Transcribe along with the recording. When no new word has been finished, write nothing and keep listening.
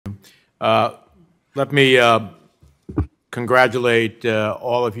Let me congratulate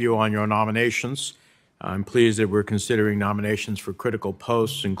all of you on your nominations. I'm pleased that we're considering nominations for critical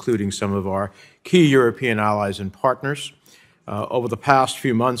posts, including some of our key European allies and partners. Over the past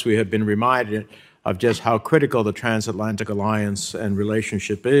few months, we have been reminded of just how critical the transatlantic alliance and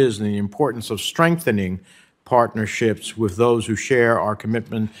relationship is, and the importance of strengthening partnerships with those who share our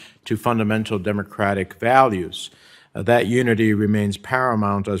commitment to fundamental democratic values. That unity remains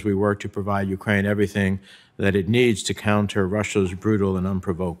paramount as we work to provide Ukraine everything that it needs to counter Russia's brutal and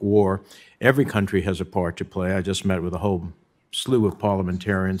unprovoked war. Every country has a part to play. I just met with a whole slew of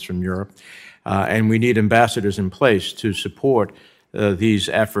parliamentarians from Europe, and we need ambassadors in place to support these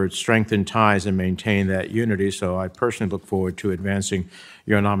efforts, strengthen ties, and maintain that unity. So I personally look forward to advancing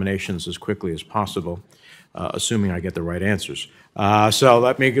your nominations as quickly as possible, assuming I get the right answers. So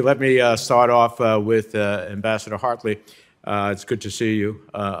let me start off with Ambassador Hartley. It's good to see you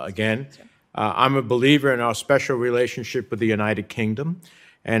again. I'm a believer in our special relationship with the United Kingdom,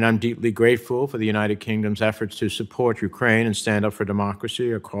 and I'm deeply grateful for the United Kingdom's efforts to support Ukraine and stand up for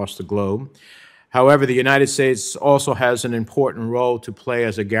democracy across the globe. However, the United States also has an important role to play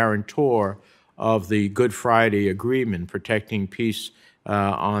as a guarantor of the Good Friday Agreement, protecting peace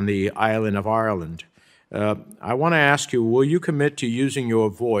on the island of Ireland. I want to ask you, will you commit to using your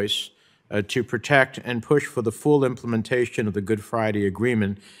voice to protect and push for the full implementation of the Good Friday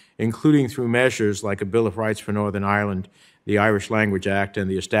Agreement, including through measures like a Bill of Rights for Northern Ireland, the Irish Language Act, and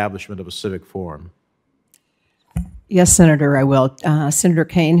the establishment of a civic forum? Yes, Senator, I will. Senator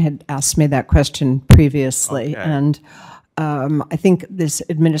Kaine had asked me that question previously, okay. And I think this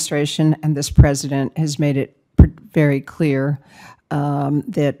administration and this president has made it very clear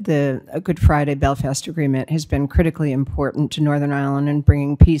that the Good Friday Belfast Agreement has been critically important to Northern Ireland in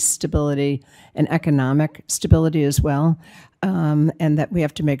bringing peace, stability, and economic stability as well, and that we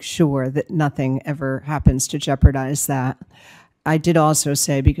have to make sure that nothing ever happens to jeopardize that. I did also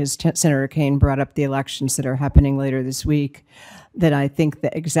say, because Senator Kaine brought up the elections that are happening later this week, that I think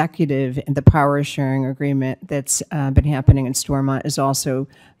the executive and the power sharing agreement that's been happening in Stormont is also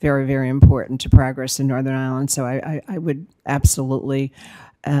very, very important to progress in Northern Ireland. So I would absolutely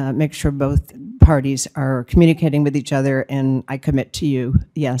make sure both parties are communicating with each other, and I commit to you,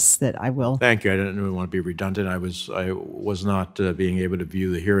 yes, that I will. Thank you. I didn't want to be redundant. I was not being able to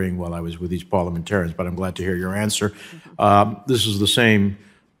view the hearing while I was with these parliamentarians, but I'm glad to hear your answer. This is the same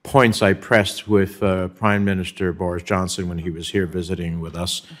points I pressed with Prime Minister Boris Johnson when he was here visiting with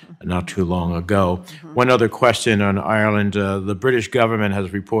us not too long ago. One other question on Ireland. The British government has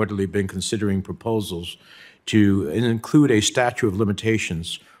reportedly been considering proposals to include a statute of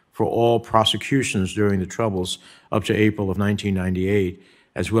limitations for all prosecutions during the Troubles up to April of 1998,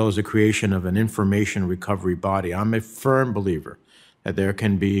 as well as the creation of an information recovery body. I'm a firm believer that there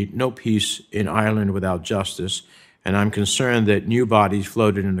can be no peace in Ireland without justice, and I'm concerned that new bodies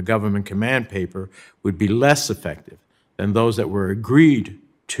floated in the government command paper would be less effective than those that were agreed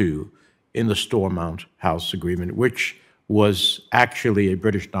to in the Stormont House Agreement, which was actually a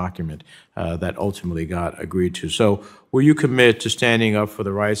British document that ultimately got agreed to. So will you commit to standing up for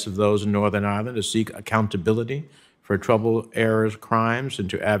the rights of those in Northern Ireland, to seek accountability for trouble, errors, crimes, and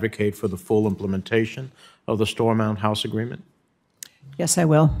to advocate for the full implementation of the Stormont House Agreement? Yes, I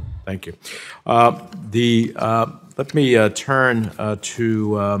will. Thank you. Let me turn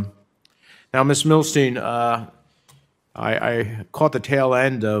to, now, Ms. Milstein, I caught the tail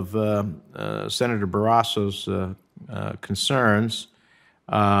end of Senator Barrasso's concerns,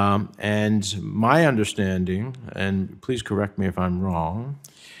 and my understanding, and please correct me if I'm wrong,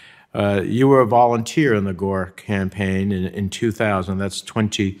 you were a volunteer in the Gore campaign in 2000. That's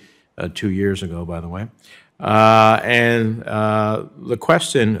 22 years ago, by the way. And the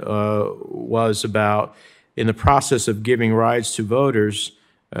question was about, in the process of giving rides to voters,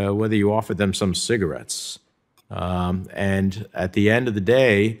 whether you offered them some cigarettes. And at the end of the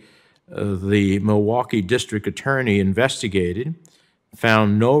day, the Milwaukee District Attorney investigated,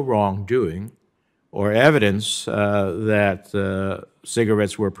 found no wrongdoing or evidence that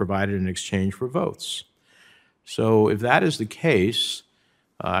cigarettes were provided in exchange for votes. So if that is the case,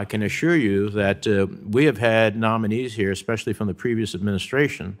 I can assure you that we have had nominees here, especially from the previous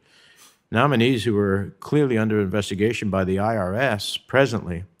administration, nominees who were clearly under investigation by the IRS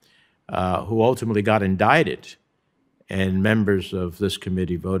presently, who ultimately got indicted, and members of this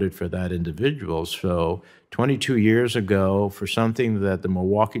committee voted for that individual. So 22 years ago, for something that the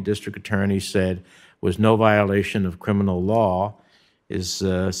Milwaukee District Attorney said was no violation of criminal law, is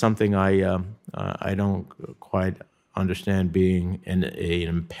something I don't quite understand being an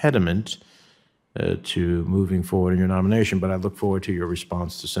impediment to moving forward in your nomination, but I look forward to your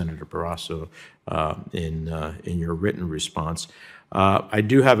response to Senator Barrasso in your written response. I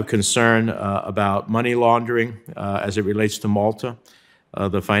do have a concern about money laundering as it relates to Malta.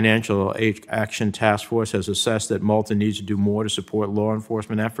 The Financial Action Task Force has assessed that Malta needs to do more to support law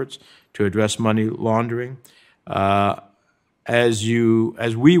enforcement efforts to address money laundering. As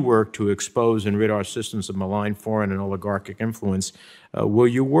we work to expose and rid our systems of malign foreign and oligarchic influence, will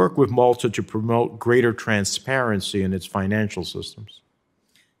you work with Malta to promote greater transparency in its financial systems?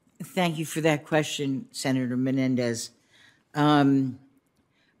 Thank you for that question, Senator Menendez. It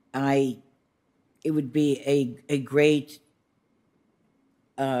would be a great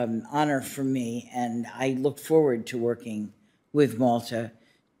honor for me, and I look forward to working with Malta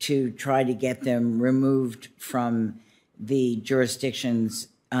to try to get them removed from the jurisdictions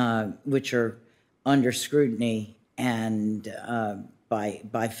which are under scrutiny and by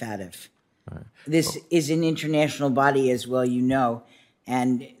FATF. Right. This is an international body, as well you know,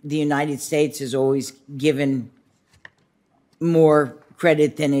 and the United States has always given more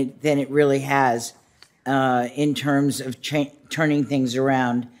credit than it really has in terms of turning things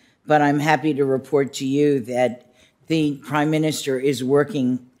around. But I'm happy to report to you that the Prime Minister is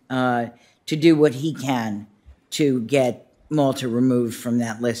working to do what he can to get Malta removed from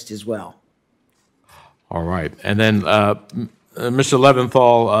that list as well. All right. And then, Mr.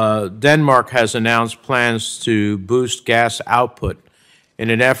 Leventhal, Denmark has announced plans to boost gas output in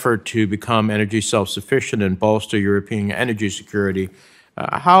an effort to become energy self-sufficient and bolster European energy security.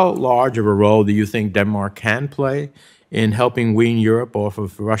 How large of a role do you think Denmark can play in helping wean Europe off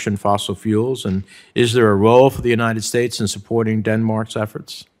of Russian fossil fuels? And is there a role for the United States in supporting Denmark's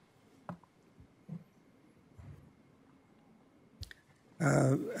efforts?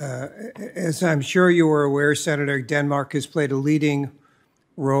 As I'm sure you are aware, Senator, Denmark has played a leading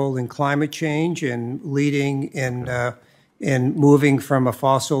role in climate change and leading in moving from a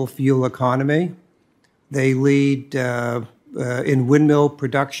fossil fuel economy. They lead in windmill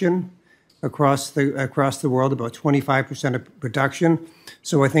production across the world, about 25% of production.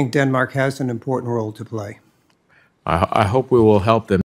 So I think Denmark has an important role to play. I hope we will help them